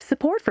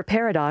Support for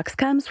Pairadocs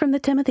comes from the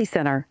Timothy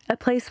Center, a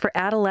place for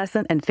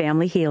adolescent and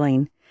family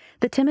healing.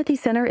 The Timothy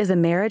Center is a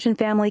marriage and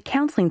family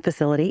counseling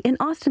facility in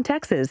Austin,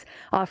 Texas,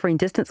 offering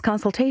distance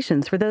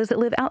consultations for those that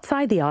live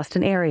outside the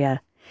Austin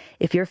area.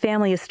 If your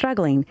family is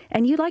struggling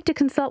and you'd like to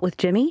consult with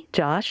Jimmy,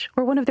 Josh,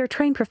 or one of their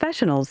trained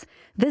professionals,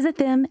 visit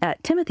them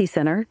at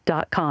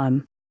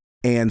timothycenter.com.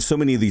 And so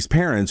many of these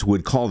parents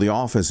would call the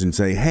office and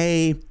say,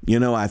 hey,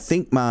 I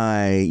think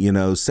my,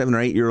 7 or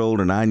 8 year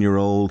old or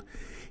 9-year-old,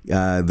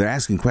 they're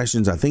asking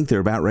questions. I think they're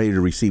about ready to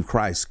receive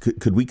Christ.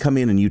 Could we come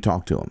in and you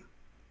talk to them?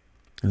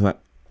 I was like,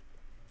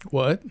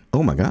 what?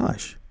 Oh my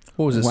gosh.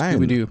 What was this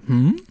Scooby-Doo?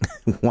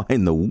 Why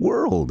in the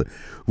world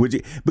would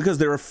you? Because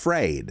they're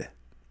afraid.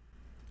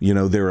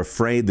 They're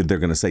afraid that they're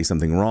going to say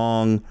something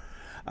wrong.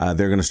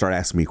 They're going to start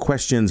asking me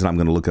questions and I'm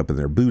going to look up and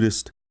they're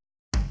Buddhist.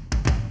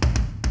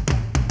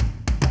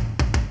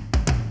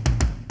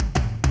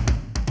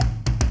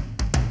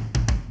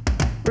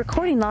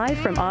 Recording live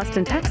from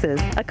Austin, Texas,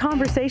 a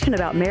conversation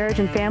about marriage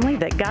and family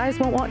that guys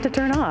won't want to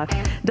turn off.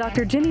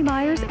 Dr. Jimmy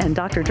Myers and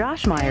Dr.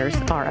 Josh Myers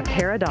are a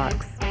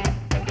Pairadocs.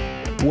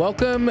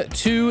 Welcome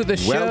to the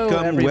show,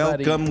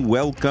 everybody.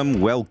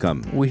 Welcome.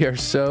 We are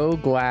so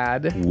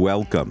glad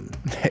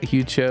that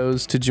you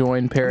chose to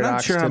join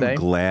Pairadocs today. I'm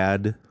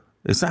glad.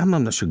 I'm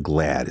not sure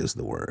glad is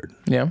the word.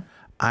 Yeah.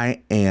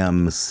 I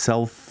am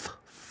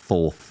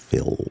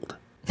self-fulfilled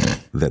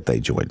that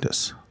they joined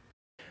us.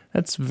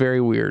 That's very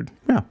weird.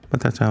 Yeah, but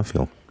that's how I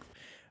feel.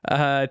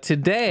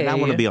 Today... And I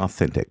want to be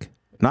authentic.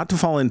 Not to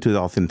fall into the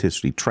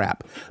authenticity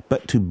trap,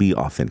 but to be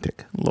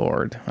authentic.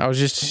 Lord. I was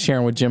just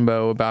sharing with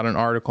Jimbo about an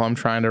article I'm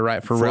trying to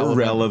write for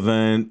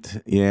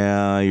Relevant.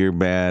 Yeah, you're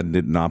bad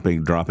at not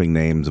dropping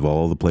names of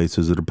all the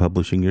places that are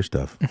publishing your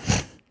stuff.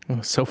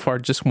 So far,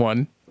 just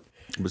one.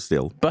 But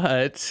still.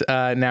 But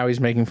now he's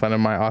making fun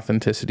of my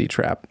authenticity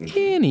trap.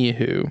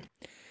 Anywho.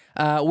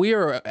 We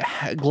are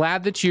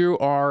glad that you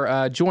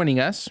are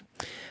joining us.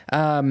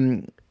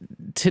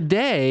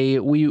 Today,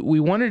 we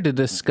wanted to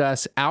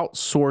discuss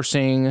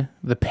outsourcing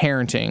the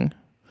parenting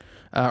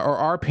or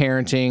our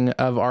parenting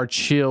of our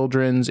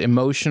children's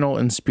emotional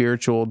and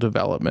spiritual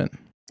development.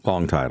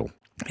 Long title.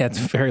 Yeah, it's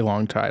a very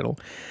long title.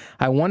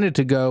 I wanted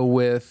to go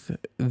with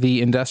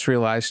the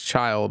industrialized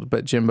child,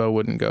 but Jimbo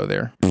wouldn't go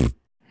there.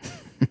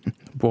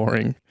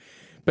 Boring.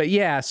 But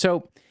yeah,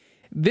 so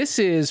this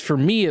is, for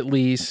me at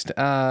least,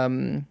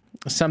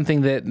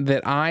 something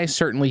that I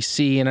certainly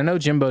see, and I know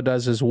Jimbo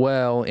does as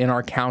well, in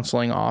our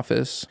counseling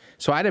office.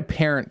 So I had a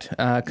parent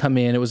come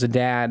in. It was a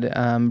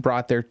dad,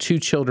 brought their 2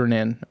 children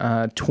in,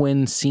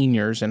 twin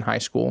seniors in high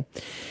school.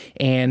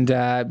 And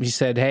he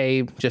said,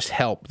 hey, just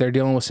help. They're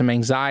dealing with some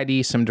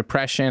anxiety, some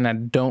depression. I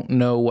don't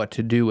know what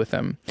to do with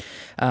them.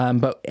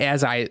 But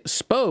as I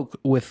spoke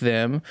with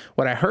them,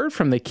 what I heard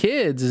from the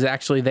kids is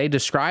actually they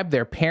described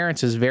their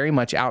parents as very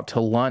much out to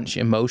lunch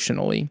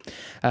emotionally.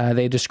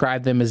 They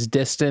described them as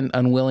distant,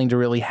 unwilling to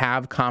really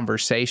have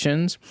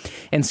conversations.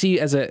 And see,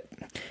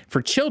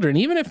 for children,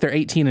 even if they're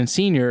 18 and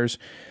seniors,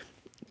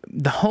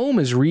 the home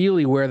is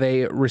really where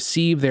they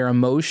receive their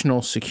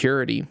emotional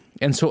security.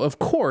 And so, of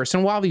course,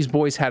 and while these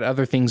boys had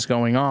other things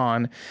going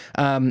on,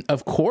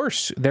 of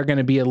course, they're going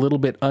to be a little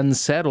bit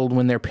unsettled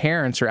when their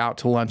parents are out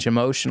to lunch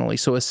emotionally.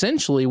 So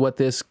essentially what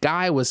this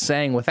guy was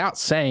saying without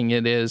saying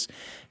it is,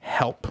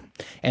 help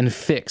and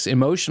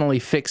emotionally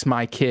fix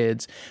my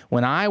kids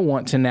when I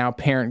want to now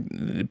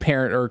parent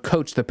or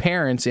coach the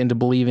parents into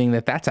believing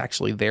that that's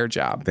actually their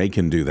job. They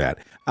can do that.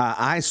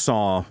 I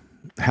saw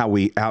how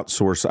we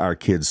outsource our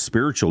kids'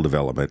 spiritual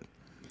development.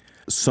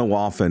 So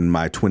often,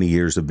 my 20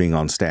 years of being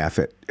on staff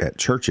at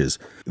churches,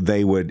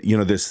 they would,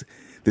 this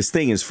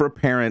thing is for a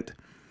parent,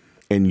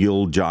 and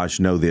you'll,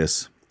 Josh, know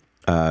this,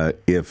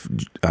 if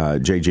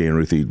JJ and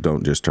Ruthie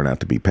don't just turn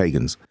out to be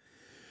pagans.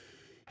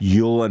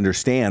 You'll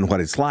understand what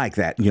it's like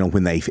that,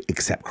 when they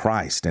accept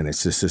Christ. And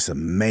it's just this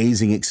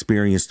amazing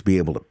experience to be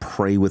able to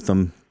pray with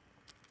them.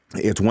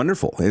 It's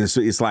wonderful.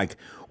 It's like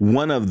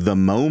one of the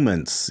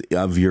moments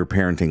of your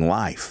parenting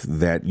life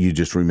that you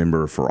just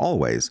remember for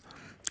always,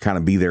 kind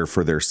of be there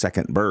for their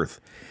second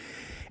birth.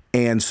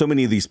 And so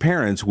many of these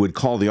parents would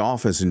call the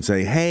office and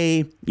say,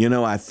 hey,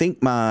 I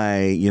think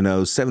my,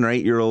 7 or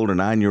 8 year old or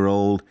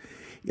 9-year-old,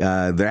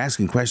 they're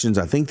asking questions.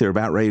 I think they're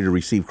about ready to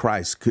receive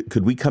Christ.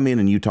 Could we come in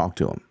and you talk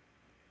to them?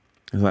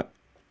 I was like,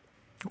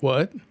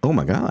 what? Oh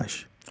my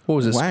gosh. What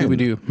was this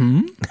Scooby-Doo?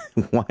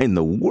 Why in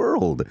the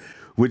world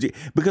would you?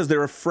 Because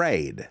they're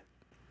afraid.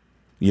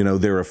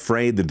 They're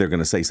afraid that they're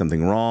going to say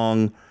something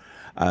wrong.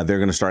 They're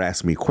going to start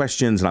asking me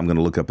questions and I'm going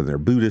to look up and they're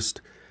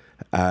Buddhist.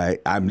 I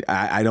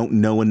don't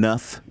know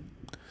enough.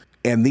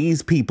 And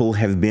these people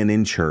have been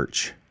in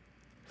church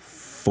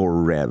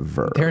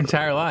forever. Their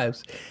entire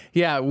lives.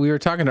 Yeah, we were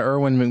talking to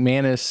Erwin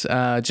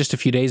McManus just a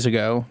few days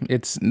ago.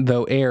 It's,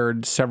 though,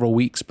 aired several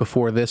weeks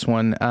before this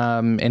one.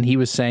 And he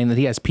was saying that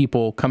he has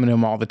people coming to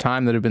him all the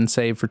time that have been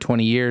saved for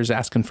 20 years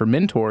asking for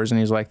mentors. And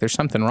he's like, there's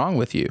something wrong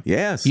with you.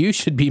 Yes. You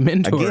should be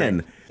mentoring.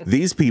 Again,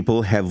 these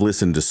people have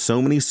listened to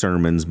so many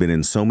sermons, been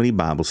in so many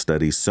Bible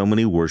studies, so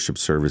many worship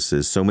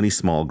services, so many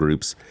small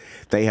groups.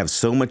 They have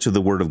so much of the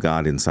Word of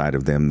God inside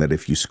of them that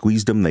if you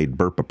squeezed them, they'd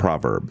burp a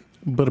proverb.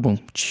 Ba-da-boom.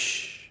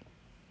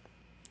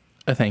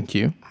 A thank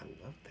you. I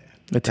love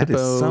that. The tip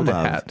of the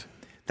hat.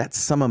 That's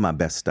some of my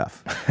best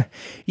stuff.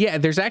 Yeah,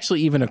 there's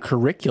actually even a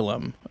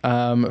curriculum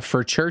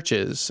for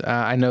churches.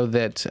 I know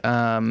that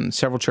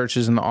several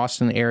churches in the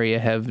Austin area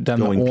have done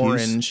Going the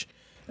orange.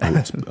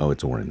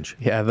 It's orange.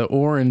 Yeah, the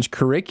orange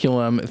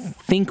curriculum.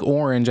 Think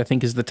Orange, I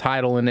think, is the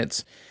title, and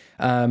it's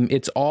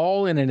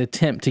all in an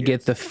attempt to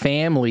get the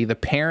family, the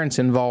parents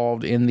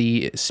involved in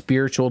the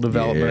spiritual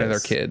development of their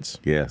kids.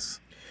 Yes.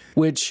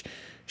 Which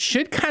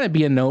should kind of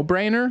be a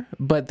no-brainer,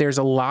 but there's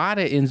a lot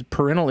of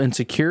parental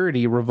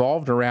insecurity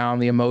revolved around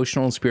the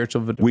emotional and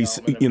spiritual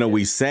development.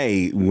 We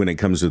say when it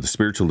comes to the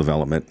spiritual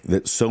development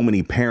that so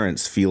many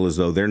parents feel as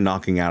though they're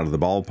knocking out of the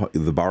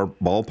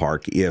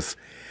ballpark if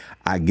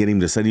I get him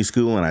to Sunday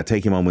school and I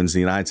take him on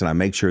Wednesday nights and I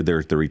make sure they're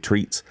at the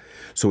retreats.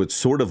 So it's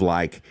sort of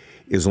like,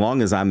 as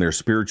long as I'm their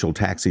spiritual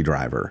taxi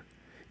driver,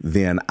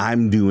 then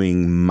I'm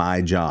doing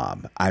my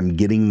job. I'm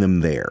getting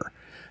them there.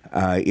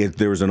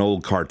 There was an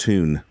old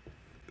cartoon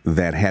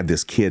that had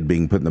this kid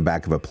being put in the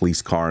back of a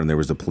police car, and there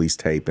was a police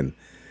tape, and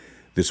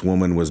this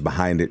woman was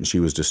behind it, and she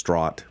was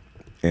distraught,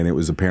 and it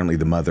was apparently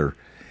the mother,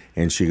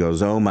 and she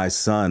goes, "Oh, my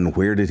son,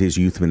 where did his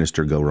youth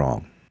minister go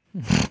wrong?"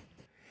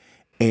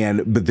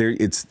 But there,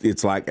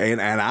 it's like,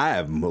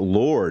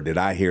 Lord, did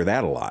I hear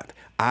that a lot?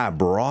 I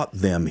brought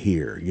them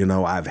here,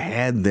 I've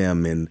had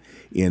them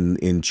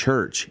in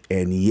church,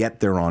 and yet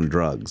they're on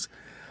drugs.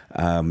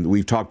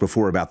 We've talked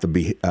before about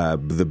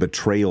the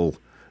betrayal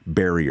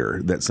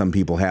barrier that some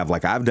people have.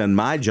 Like, I've done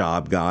my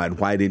job, God,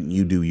 why didn't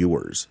you do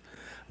yours?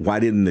 Why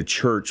didn't the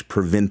church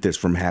prevent this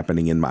from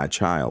happening in my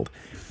child?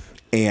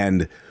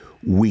 And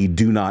we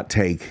do not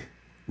take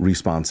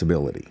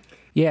responsibility.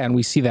 Yeah, and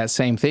we see that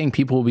same thing.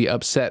 People will be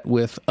upset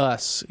with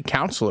us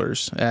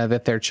counselors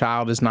that their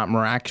child is not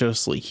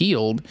miraculously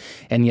healed,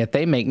 and yet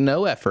they make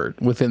no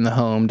effort within the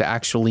home to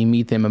actually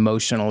meet them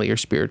emotionally or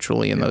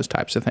spiritually and those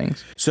types of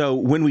things. So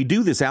when we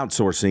do this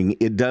outsourcing,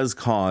 it does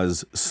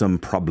cause some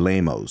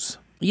problemos.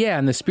 Yeah,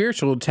 and the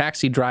spiritual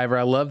taxi driver,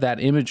 I love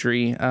that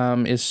imagery,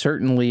 is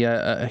certainly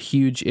a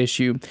huge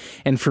issue.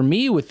 And for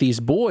me, with these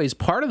boys,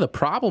 part of the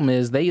problem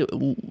is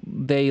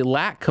they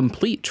lack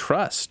complete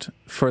trust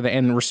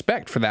and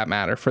respect, for that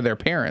matter, for their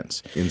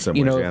parents. In some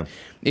ways, yeah.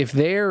 If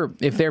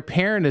their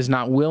parent is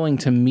not willing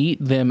to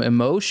meet them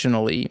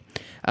emotionally,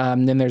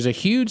 then there's a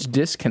huge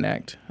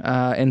disconnect.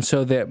 And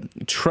so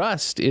that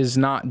trust is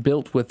not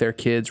built with their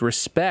kids.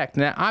 Respect.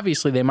 Now,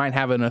 obviously, they might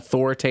have an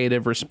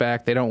authoritative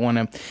respect. They don't want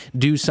to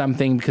do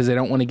something because they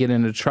don't want to get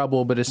into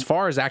trouble. But as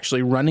far as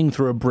actually running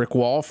through a brick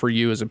wall for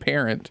you as a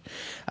parent,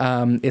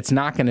 it's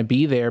not going to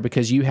be there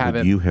because you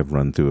haven't. Would you have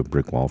run through a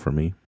brick wall for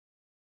me?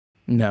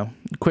 No.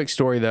 Quick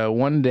story, though.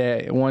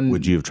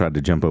 Would you have tried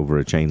to jump over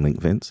a chain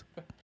link fence?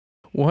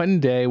 One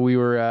day we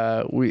were,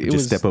 it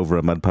was step over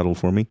a mud puddle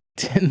for me.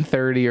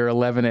 10:30 or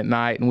 11 at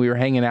night, and we were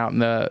hanging out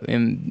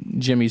in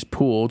Jimbo's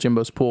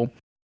pool,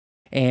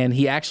 and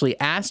he actually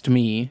asked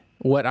me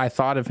what I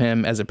thought of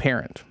him as a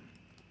parent.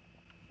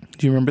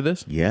 Do you remember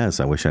this? Yes,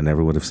 I wish I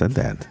never would have said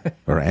that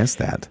or asked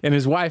that. And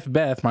his wife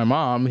Beth, my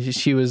mom,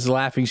 she was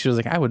laughing. She was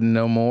like, "I would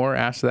no more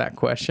ask that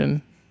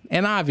question."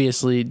 And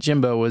obviously,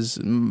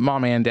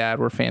 Mom and Dad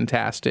were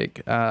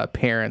fantastic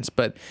parents,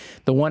 but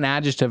the one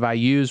adjective I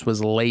used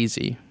was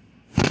lazy.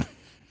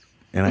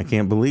 And I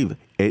can't believe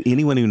it.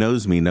 Anyone who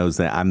knows me knows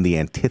that I'm the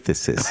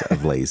antithesis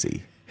of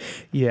lazy.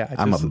 Yeah.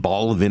 I'm a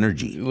ball of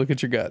energy. Look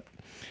at your gut.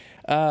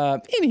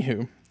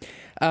 Anywho,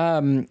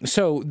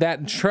 so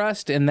that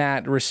trust and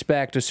that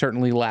respect is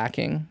certainly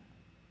lacking.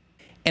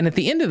 And at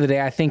the end of the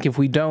day, I think if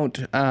we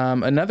don't,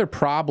 another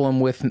problem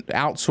with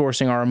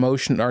outsourcing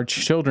our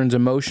children's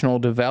emotional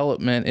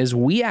development is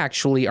we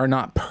actually are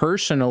not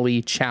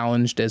personally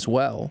challenged as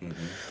well.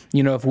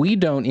 Mm-hmm. If we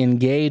don't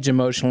engage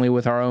emotionally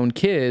with our own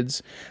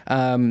kids,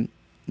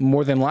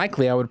 more than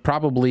likely, I would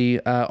probably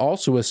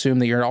also assume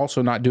that you're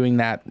also not doing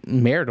that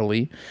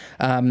maritally.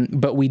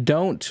 But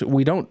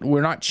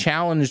we're not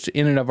challenged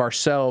in and of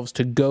ourselves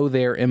to go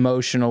there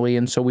emotionally,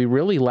 and so we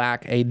really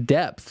lack a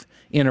depth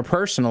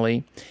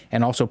interpersonally,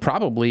 and also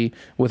probably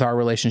with our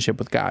relationship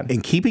with God.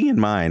 And keeping in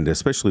mind,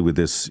 especially with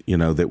this,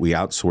 that we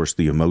outsource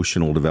the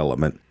emotional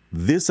development,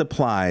 this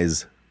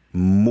applies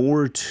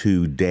more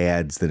to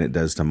dads than it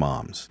does to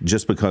moms,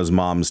 just because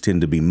moms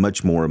tend to be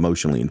much more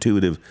emotionally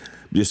intuitive,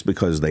 just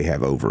because they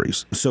have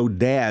ovaries. So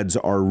dads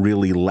are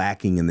really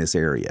lacking in this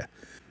area.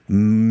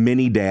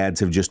 Many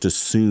dads have just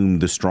assumed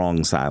the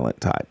strong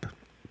silent type,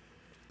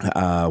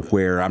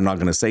 where I'm not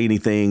going to say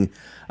anything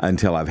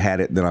until I've had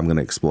it, then I'm going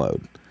to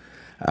explode.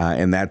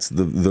 And that's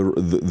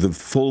the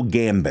full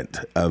gambit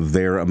of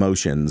their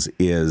emotions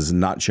is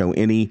not show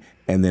any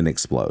and then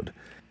explode.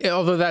 Yeah,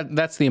 although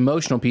that's the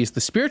emotional piece. The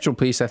spiritual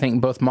piece, I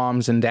think both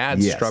moms and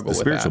dads struggle with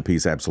that. The spiritual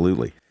piece,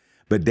 absolutely.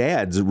 But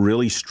dads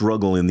really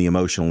struggle in the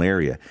emotional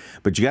area.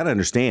 But you got to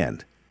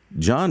understand,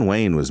 John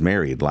Wayne was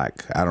married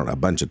a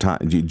bunch of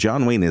times.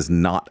 John Wayne is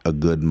not a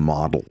good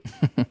model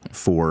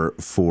for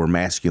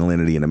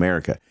masculinity in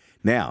America.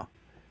 Now,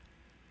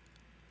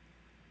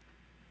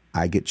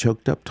 I get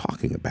choked up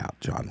talking about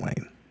John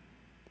Wayne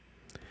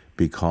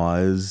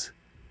because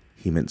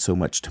he meant so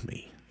much to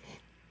me.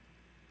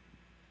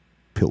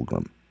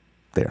 Pilgrim.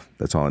 There,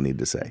 that's all I need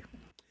to say.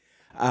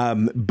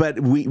 But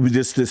we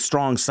just this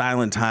strong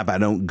silent type, I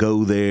don't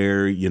go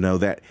there,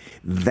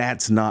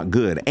 that's not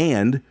good.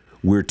 And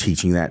we're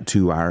teaching that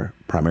to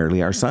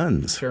primarily our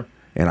sons. Sure.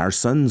 And our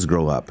sons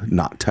grow up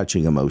not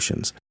touching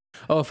emotions.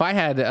 Oh, if I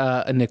had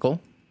a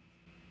nickel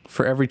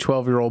for every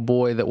 12-year-old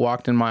boy that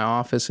walked in my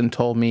office and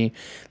told me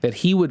that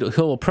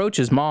he'll approach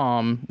his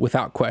mom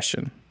without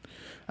question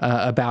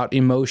about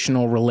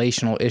emotional,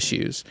 relational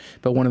issues.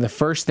 But one of the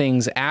first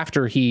things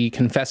after he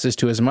confesses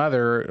to his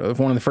mother,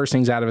 one of the first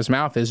things out of his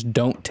mouth is,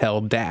 "Don't tell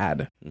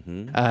dad."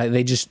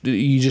 Mm-hmm.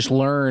 You just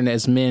learn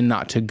as men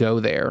not to go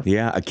there.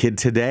 Yeah, a kid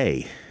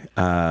today,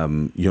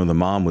 the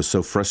mom was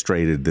so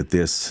frustrated that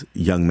this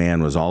young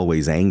man was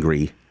always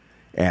angry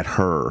at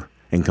her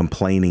and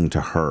complaining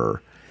to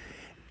her.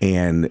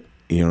 And,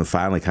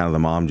 finally the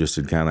mom just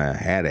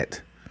had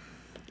it.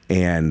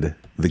 And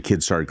the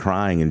kid started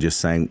crying and just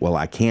saying, "Well,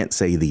 I can't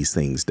say these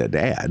things to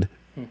dad."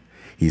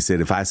 He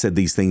said, "If I said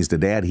these things to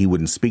dad, he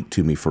wouldn't speak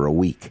to me for a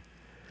week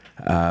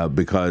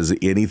because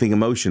anything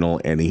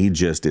emotional, and he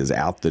just is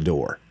out the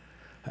door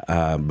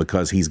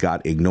because he's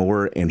got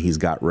ignore and he's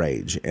got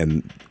rage.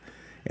 And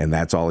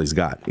that's all he's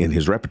got in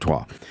his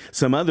repertoire."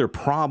 Some other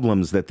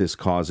problems that this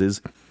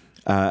causes,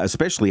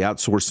 especially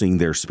outsourcing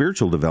their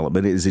spiritual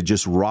development, is it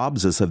just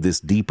robs us of this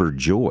deeper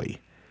joy.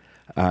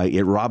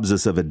 It robs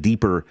us of a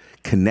deeper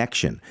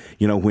connection.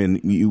 When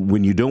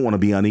you don't want to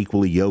be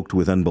unequally yoked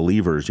with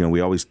unbelievers,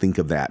 we always think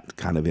of that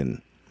kind of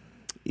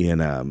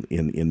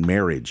in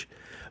marriage,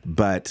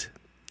 but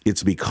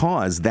it's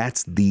because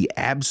that's the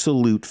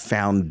absolute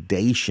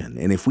foundation.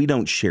 And if we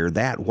don't share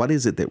that, what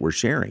is it that we're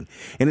sharing?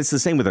 And it's the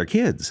same with our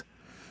kids.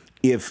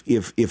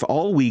 If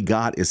all we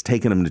got is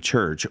taking them to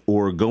church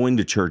or going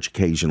to church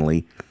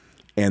occasionally,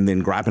 and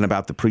then griping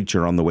about the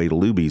preacher on the way to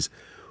Luby's,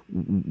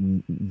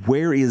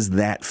 where is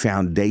that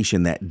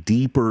foundation, that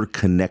deeper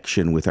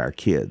connection with our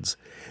kids?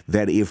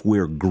 That if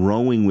we're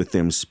growing with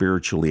them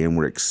spiritually and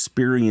we're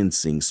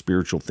experiencing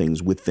spiritual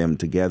things with them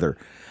together,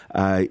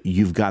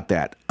 you've got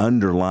that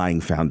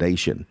underlying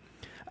foundation.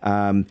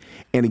 And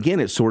again,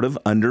 it sort of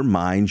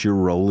undermines your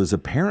role as a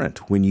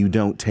parent when you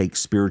don't take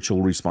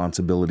spiritual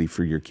responsibility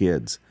for your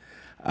kids.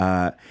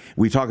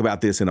 We talk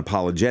about this in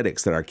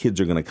apologetics, that our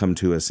kids are going to come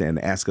to us and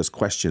ask us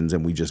questions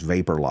and we just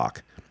vapor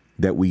lock,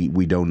 that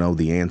we don't know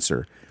the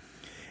answer.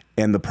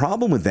 And the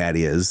problem with that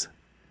is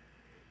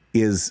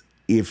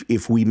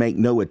if we make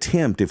no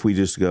attempt, if we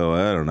just go,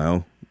 I don't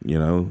know,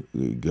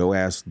 go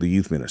ask the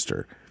youth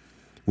minister.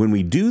 When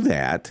we do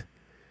that,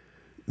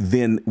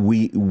 then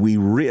we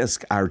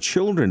risk our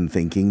children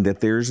thinking that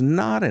there's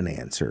not an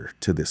answer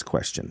to this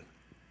question.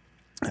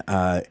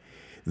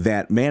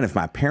 That, man, if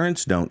my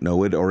parents don't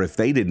know it, or if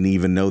they didn't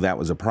even know that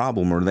was a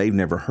problem, or they've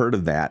never heard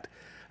of that,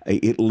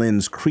 it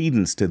lends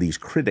credence to these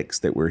critics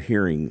that we're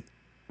hearing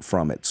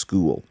from at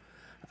school.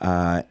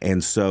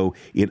 And so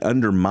it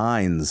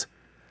undermines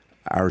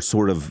our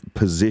sort of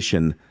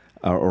position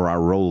or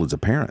our role as a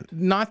parent.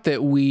 Not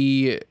that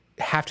we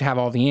have to have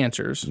all the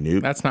answers.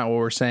 Nope. That's not what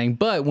we're saying.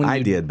 But when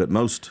but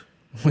most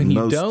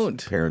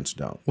parents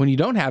don't. When you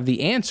don't have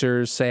the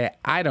answers, say,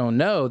 "I don't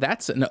know."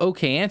 That's an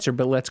okay answer,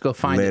 but let's go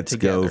find it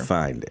together. Let's go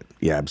find it.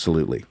 Yeah,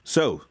 absolutely.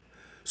 So,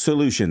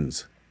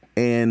 solutions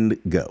and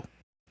go.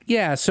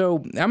 Yeah,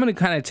 so I'm going to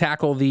kind of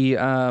tackle the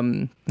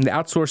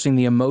outsourcing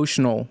the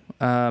emotional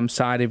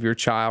side of your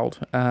child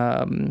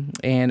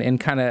and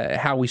kind of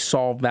how we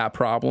solve that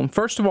problem.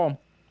 First of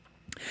all,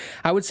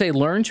 I would say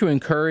learn to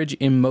encourage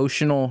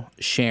emotional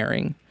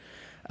sharing.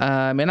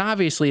 And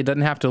obviously, it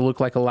doesn't have to look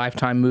like a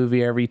Lifetime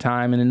movie every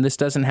time, and this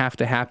doesn't have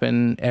to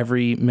happen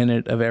every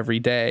minute of every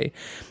day.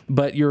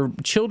 But your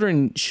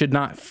children should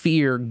not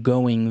fear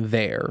going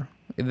there.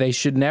 They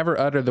should never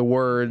utter the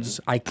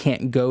words, "I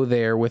can't go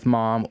there with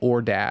mom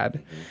or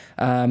dad."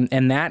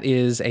 And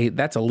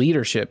that's a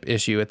leadership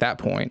issue at that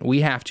point.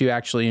 We have to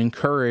actually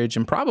encourage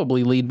and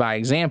probably lead by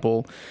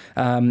example,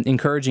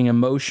 encouraging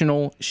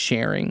emotional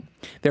sharing.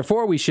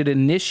 Therefore, we should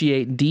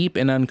initiate deep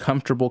and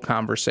uncomfortable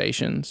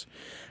conversations.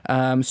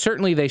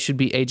 Certainly, they should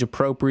be age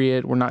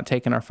appropriate. We're not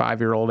taking our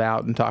 5-year-old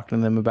out and talking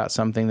to them about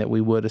something that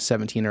we would a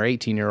 17 or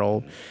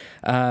 18-year-old.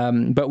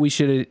 But we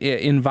should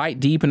invite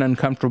deep and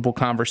uncomfortable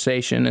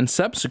conversation, and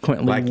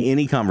subsequently, like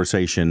any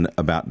conversation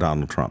about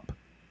Donald Trump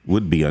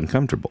would be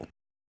uncomfortable.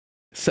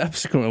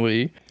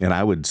 Subsequently, and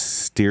I would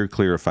steer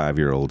clear of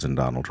 5-year-olds and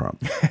Donald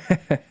Trump.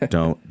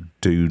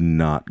 Do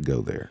not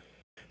go there.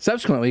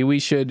 Subsequently, we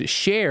should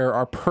share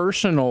our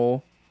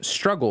personal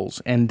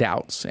struggles and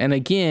doubts, and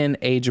again,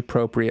 age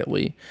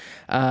appropriately.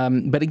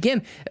 But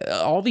again,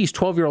 all these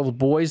 12-year-old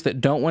boys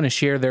that don't want to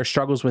share their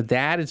struggles with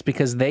dad, it's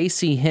because they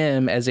see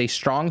him as a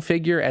strong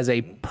figure, as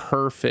a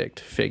perfect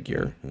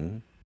figure. Mm-hmm.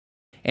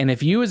 And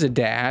if you as a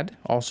dad,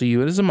 also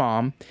you as a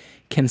mom,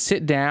 can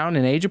sit down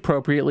and age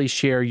appropriately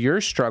share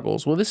your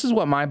struggles. Well, this is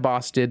what my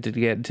boss did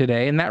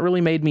today, and that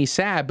really made me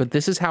sad, but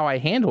this is how I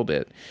handled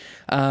it.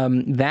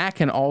 That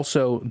can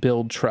also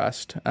build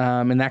trust,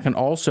 and that can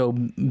also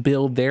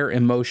build their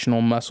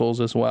emotional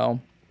muscles as well.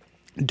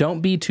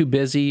 Don't be too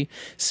busy.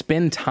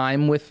 Spend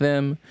time with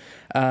them.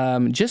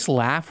 Just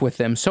laugh with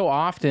them. So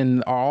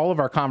often, all of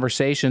our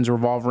conversations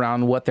revolve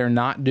around what they're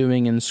not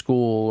doing in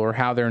school or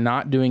how they're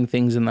not doing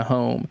things in the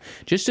home.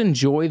 Just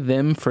enjoy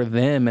them for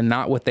them and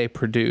not what they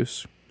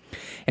produce.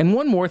 And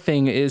one more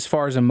thing as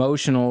far as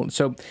emotional,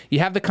 so you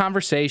have the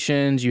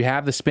conversations, you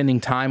have the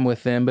spending time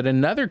with them, but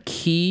another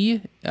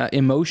key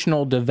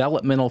emotional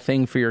developmental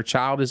thing for your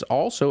child is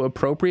also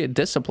appropriate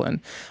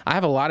discipline. I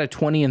have a lot of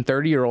 20 and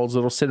 30-year-olds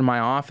that will sit in my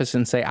office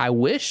and say, I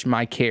wish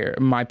my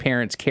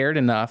parents cared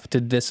enough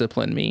to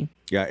discipline me.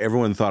 Yeah,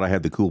 everyone thought I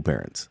had the cool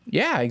parents.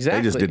 Yeah,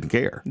 exactly. They just didn't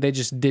care. They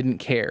just didn't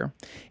care.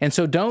 And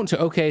so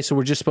so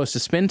we're just supposed to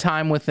spend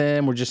time with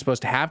them. We're just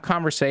supposed to have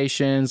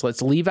conversations.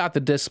 Let's leave out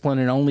the discipline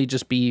and only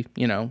just be,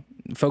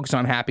 focus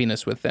on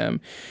happiness with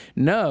them.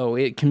 No,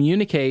 it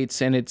communicates,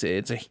 and it's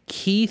a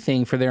key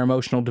thing for their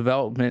emotional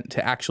development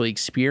to actually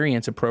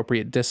experience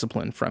appropriate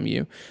discipline from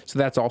you. So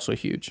that's also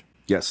huge.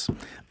 Yes.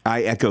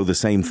 I echo the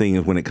same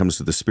thing when it comes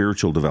to the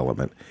spiritual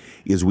development,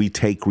 is we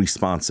take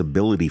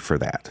responsibility for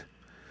that.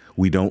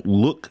 We don't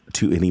look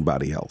to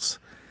anybody else.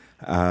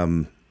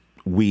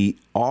 We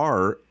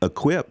are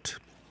equipped.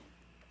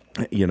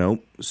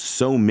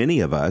 So many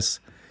of us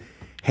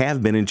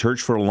have been in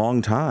church for a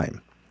long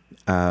time.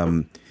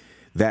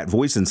 That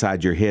voice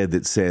inside your head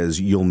that says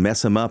you'll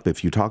mess them up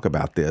if you talk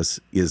about this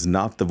is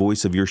not the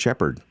voice of your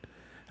shepherd.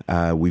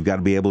 We've got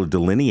to be able to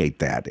delineate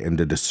that and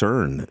to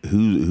discern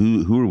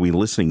who are we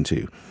listening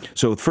to.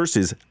 So first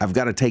is I've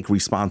got to take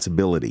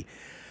responsibility.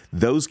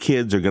 Those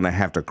kids are going to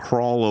have to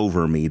crawl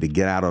over me to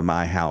get out of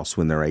my house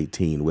when they're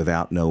 18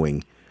 without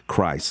knowing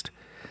Christ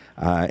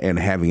and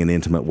having an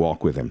intimate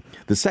walk with him.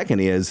 The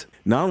second is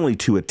not only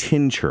to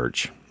attend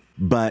church,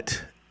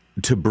 but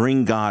to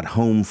bring God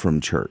home from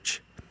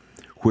church,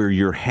 where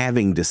you're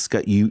having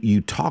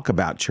you talk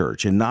about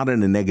church and not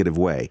in a negative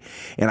way.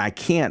 And I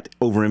can't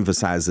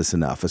overemphasize this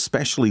enough,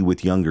 especially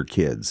with younger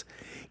kids,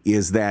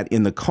 is that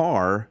in the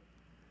car,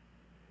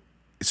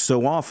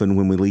 so often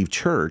when we leave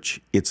church,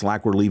 it's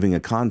like we're leaving a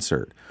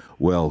concert.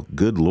 Well,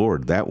 good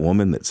Lord, that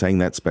woman that sang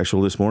that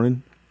special this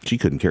morning, she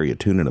couldn't carry a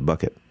tune in a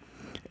bucket.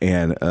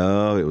 And,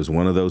 it was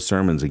one of those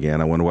sermons again.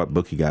 I wonder what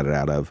book he got it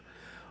out of.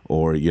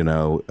 Or,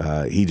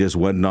 he just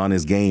wasn't on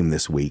his game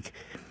this week.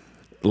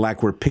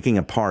 Like we're picking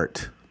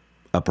apart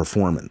a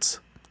performance.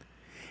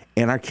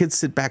 And our kids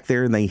sit back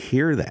there and they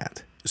hear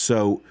that.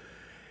 So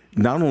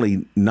not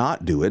only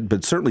not do it,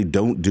 but certainly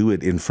don't do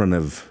it in front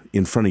of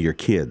your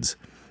kids.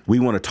 We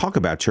want to talk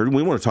about church.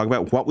 We want to talk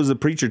about what was the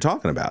preacher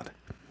talking about.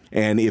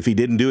 And if he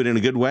didn't do it in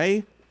a good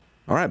way,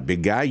 all right,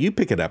 big guy, you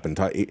pick it up and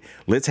talk.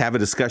 Let's have a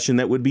discussion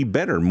that would be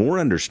better, more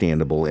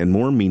understandable, and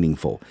more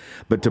meaningful.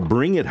 But to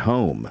bring it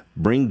home,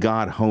 bring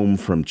God home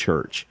from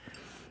church,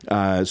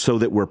 so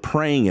that we're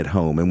praying at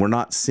home and we're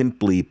not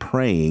simply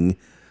praying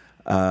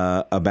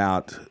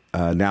about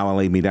now I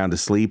lay me down to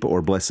sleep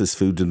or bless this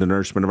food to the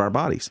nourishment of our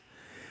bodies.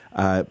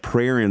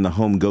 Prayer in the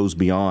home goes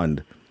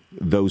beyond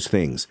those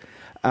things.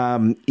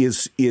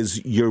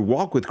 Is your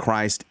walk with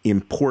Christ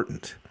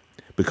important?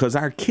 Because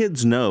our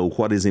kids know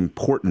what is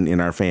important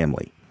in our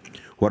family.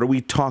 What are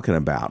we talking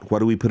about? What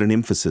do we put an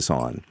emphasis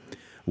on?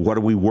 What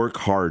do we work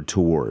hard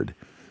toward?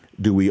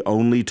 Do we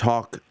only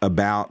talk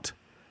about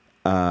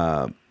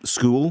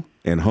school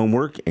and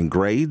homework and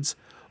grades,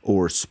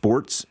 or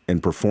sports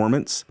and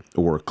performance,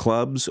 or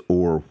clubs,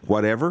 or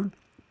whatever?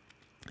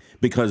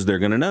 Because they're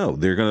going to know.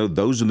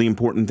 Those are the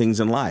important things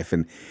in life,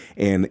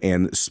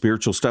 and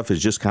spiritual stuff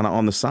is just kind of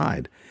on the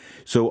side.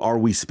 So are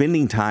we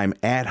spending time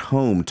at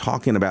home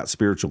talking about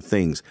spiritual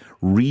things,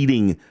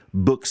 reading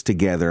books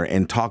together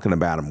and talking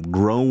about them,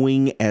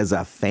 growing as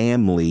a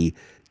family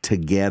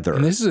together?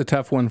 And this is a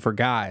tough one for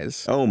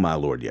guys. Oh, my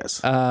Lord, yes.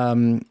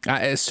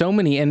 So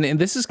many, and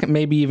this is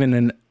maybe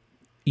even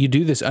you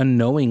do this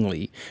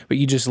unknowingly, but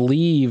you just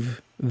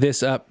leave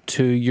this up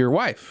to your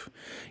wife.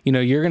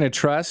 You're going to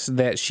trust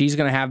that she's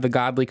going to have the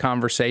godly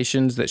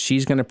conversations, that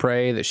she's going to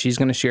pray, that she's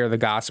going to share the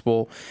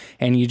gospel,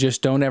 and you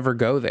just don't ever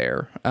go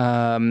there.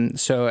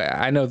 So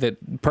I know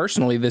that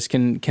personally, this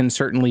can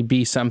certainly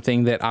be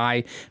something that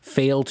I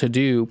fail to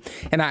do.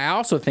 And I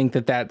also think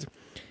that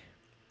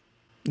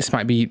this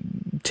might be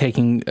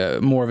taking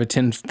more of a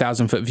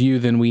 10,000-foot view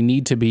than we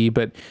need to be,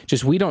 but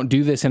just we don't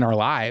do this in our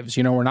lives.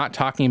 We're not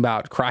talking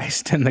about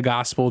Christ and the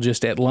gospel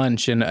just at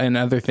lunch and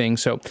other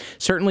things. So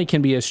certainly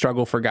can be a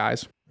struggle for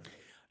guys.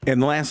 And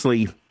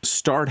lastly,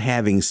 start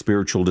having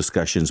spiritual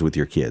discussions with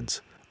your kids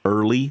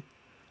early,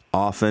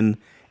 often,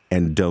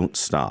 and don't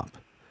stop.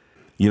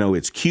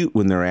 It's cute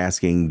when they're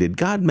asking, did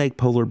God make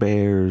polar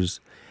bears?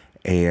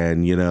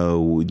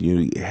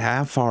 And,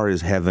 how far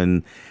is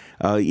heaven?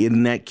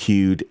 Isn't that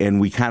cute? And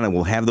we kind of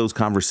will have those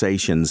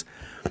conversations.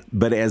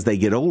 But as they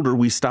get older,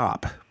 we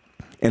stop.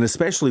 And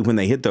especially when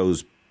they hit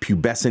those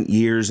pubescent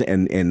years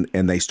and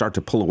they start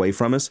to pull away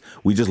from us,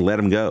 we just let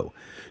them go.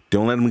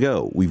 Don't let them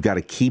go. We've got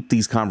to keep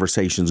these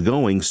conversations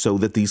going so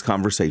that these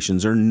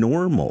conversations are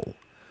normal.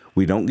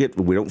 We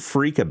don't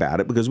freak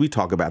about it because we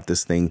talk about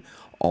this thing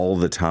all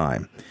the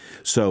time.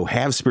 So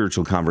have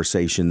spiritual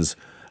conversations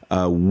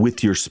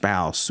with your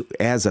spouse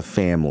as a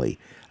family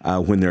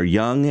when they're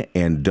young,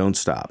 and don't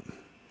stop.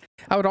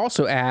 I would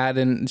also add,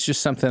 and it's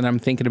just something I'm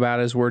thinking about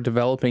as we're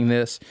developing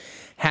this,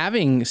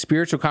 having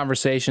spiritual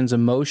conversations,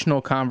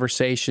 emotional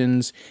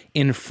conversations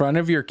in front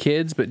of your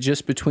kids, but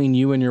just between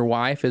you and your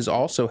wife is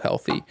also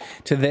healthy.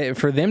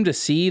 For them to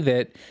see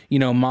that,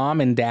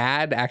 mom and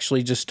dad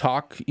actually just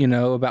talk,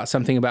 about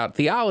something about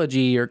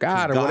theology or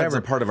God or God's whatever.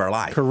 a part of our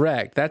life.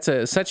 Correct. That's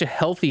such a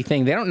healthy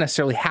thing. They don't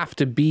necessarily have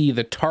to be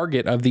the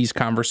target of these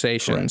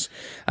conversations.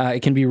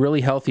 It can be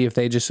really healthy if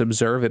they just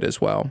observe it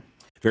as well.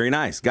 Very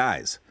nice.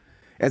 Guys,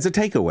 as a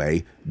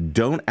takeaway,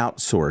 don't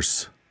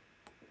outsource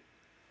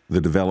the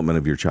development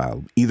of your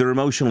child, either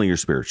emotionally or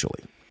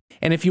spiritually.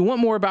 And if you want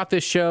more about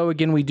this show,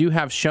 again, we do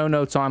have show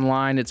notes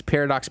online. It's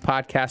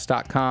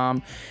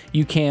PairadocsPodcast.com.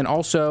 You can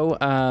also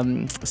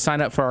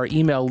sign up for our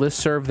email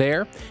listserv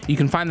there. You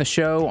can find the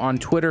show on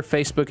Twitter,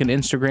 Facebook, and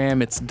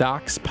Instagram. It's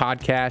Docs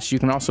Podcast. You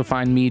can also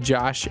find me,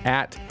 Josh,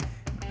 at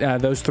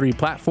those three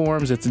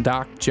platforms. It's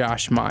Doc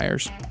Josh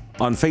Myers.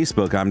 On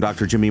Facebook, I'm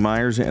Dr. Jimmy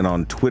Myers, and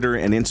on Twitter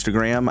and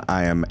Instagram,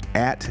 I am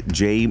at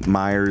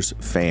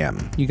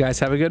JMyersFam. You guys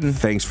have a good one.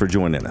 Thanks for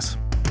joining us.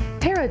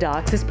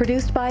 Pairadocs is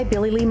produced by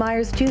Billy Lee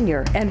Myers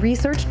Jr. and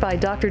researched by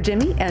Dr.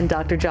 Jimmy and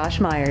Dr.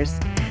 Josh Myers.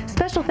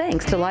 Special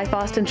thanks to Life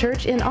Austin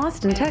Church in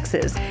Austin,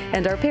 Texas,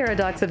 and our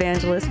Pairadocs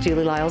evangelist,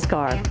 Julie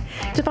Lyles-Carr.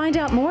 To find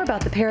out more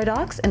about the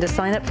Pairadocs and to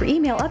sign up for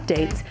email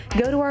updates,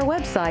 go to our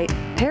website,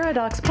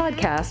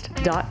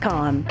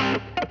 PairadocsPodcast.com.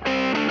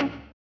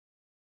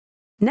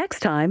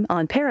 Next time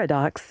on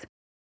Pairadocs.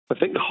 I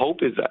think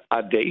hope is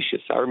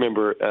audacious. I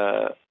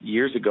remember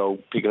years ago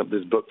picking up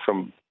this book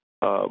from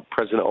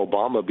President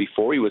Obama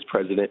before he was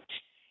president,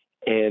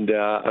 and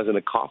I was in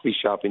a coffee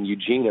shop in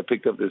Eugene. I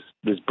picked up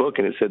this book,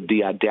 and it said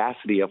The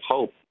Audacity of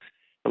Hope.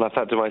 And I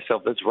thought to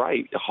myself, that's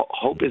right.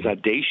 Hope is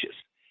audacious.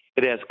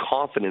 It has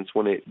confidence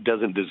when it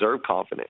doesn't deserve confidence.